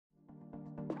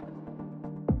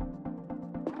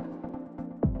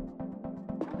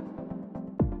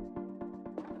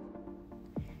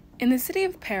In the city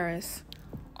of Paris,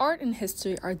 art and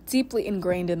history are deeply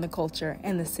ingrained in the culture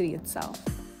and the city itself.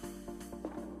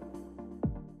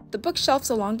 The bookshelves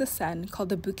along the Seine, called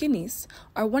the Bouquinistes,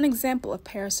 are one example of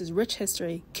Paris's rich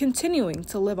history continuing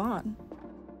to live on.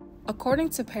 According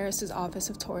to Paris's Office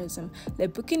of Tourism, les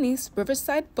Bouquinistes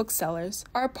riverside booksellers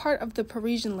are a part of the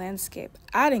Parisian landscape,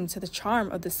 adding to the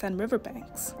charm of the Seine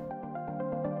riverbanks.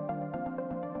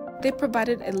 They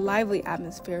provided a lively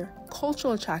atmosphere,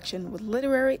 cultural attraction with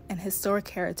literary and historic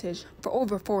heritage for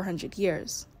over 400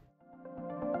 years.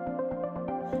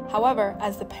 However,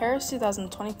 as the Paris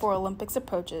 2024 Olympics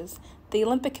approaches, the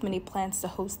Olympic Committee plans to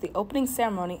host the opening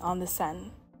ceremony on the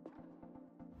Seine.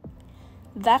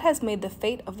 That has made the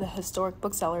fate of the historic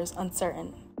booksellers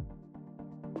uncertain.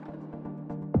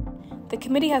 The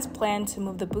committee has planned to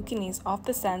move the Bouquinistes off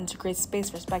the Seine to create space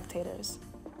for spectators.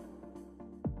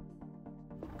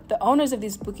 The owners of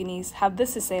these Bouquinistes have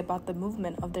this to say about the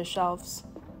movement of their shelves.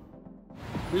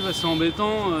 Oui, c'est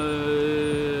embêtant,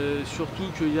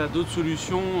 surtout qu'il y a d'autres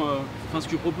solutions. Ce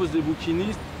que proposent les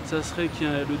bouquinistes, ça serait qu'il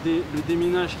y ait le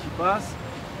déminage qui passe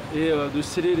et de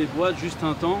sceller les boîtes juste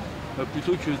un temps,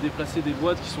 plutôt que de déplacer des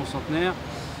boîtes qui sont centenaires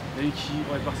et qui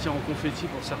pourraient partir en confetti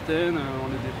pour certaines en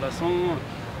les déplaçant.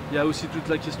 Il y a aussi toute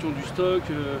la question du stock,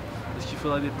 parce qu'il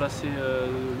faudra déplacer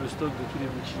le stock de tous les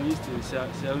bouquinistes et c'est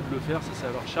à eux de le faire, ça c'est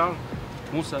à leur charge.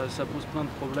 Bon, ça pose plein de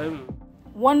problèmes.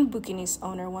 One Bouquiniste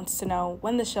owner wants to know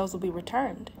when the shelves will be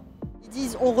returned. Ils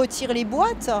disent on retire les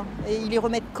boîtes et ils les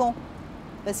remettent quand?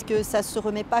 Parce que ça se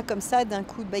remet pas comme ça d'un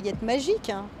coup de baguette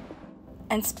magique.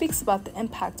 And speaks about the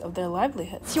impact of their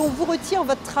livelihood. Si on vous retire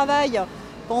votre travail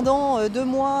pendant 2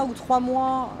 mois ou 3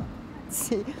 mois,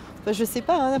 c'est, je sais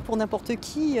pas, pour n'importe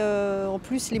qui. En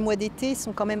plus, les mois d'été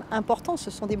sont quand même importants. Ce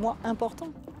sont des mois importants.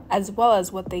 As well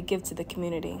as what they give to the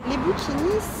community. Les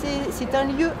Bouquinistes, c'est un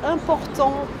lieu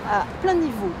important à plein de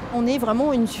niveaux. On est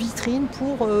vraiment une vitrine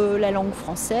pour la langue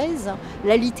française,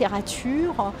 la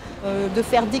littérature, de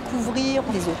faire découvrir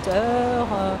des auteurs,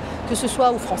 que ce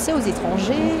soit aux Français, aux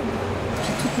étrangers,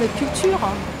 puis toute notre culture.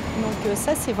 Donc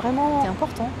ça, c'est vraiment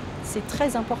important. C'est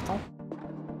très important.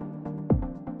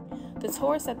 The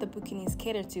tourists that the Bouquinistes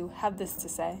cater to have this to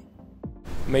say.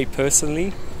 Me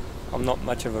personally, I'm not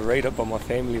much of a reader, but my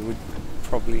family would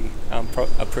probably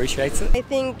appreciate it. I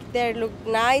think they look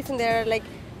nice and they're like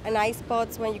a nice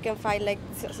spots when you can find like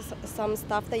some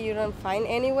stuff that you don't find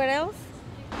anywhere else.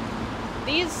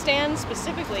 These stands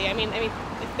specifically, I mean,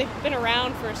 they've been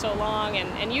around for so long,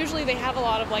 and usually they have a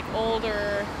lot of like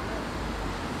older,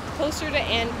 closer to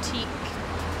antique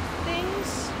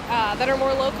things that are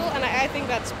more local, and I think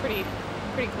that's pretty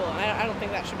cool. I don't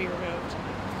think that should be removed.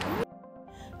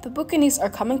 The Bouquinistes are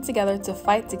coming together to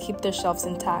fight to keep their shelves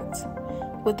intact.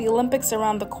 With the Olympics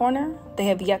around the corner, they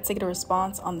have yet to get a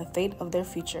response on the fate of their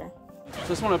future. De toute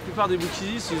façon, la plupart des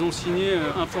bouquinistes, ils ont signé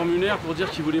un formulaire pour dire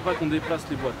qu'ils ne voulaient pas qu'on déplace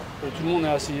les boîtes. Tout le monde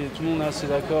est assez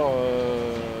d'accord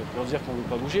pour dire qu'on ne veut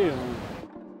pas bouger.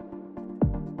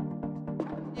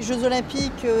 Les Jeux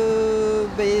Olympiques,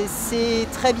 c'est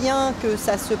très bien que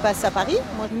ça se passe à Paris,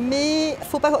 mais il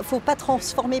ne faut pas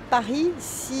transformer Paris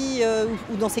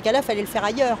ou dans ces cas-là, il fallait le faire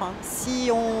ailleurs.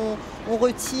 Si on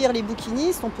retire les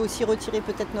bouquinistes, on peut aussi retirer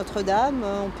peut-être Notre-Dame,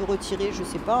 on peut retirer, je ne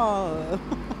sais pas.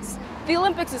 The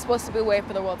Olympics is supposed to be a way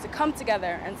for the world to come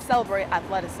together and celebrate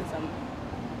athleticism.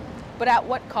 But at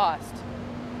what cost?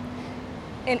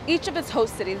 In each of its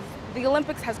host cities, the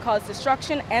Olympics has caused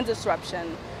destruction and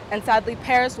disruption, and sadly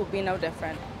Paris will be no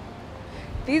different.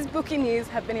 These Bouquinistes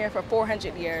have been here for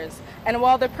 400 years, and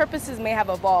while their purposes may have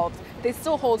evolved, they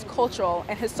still hold cultural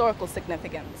and historical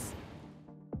significance.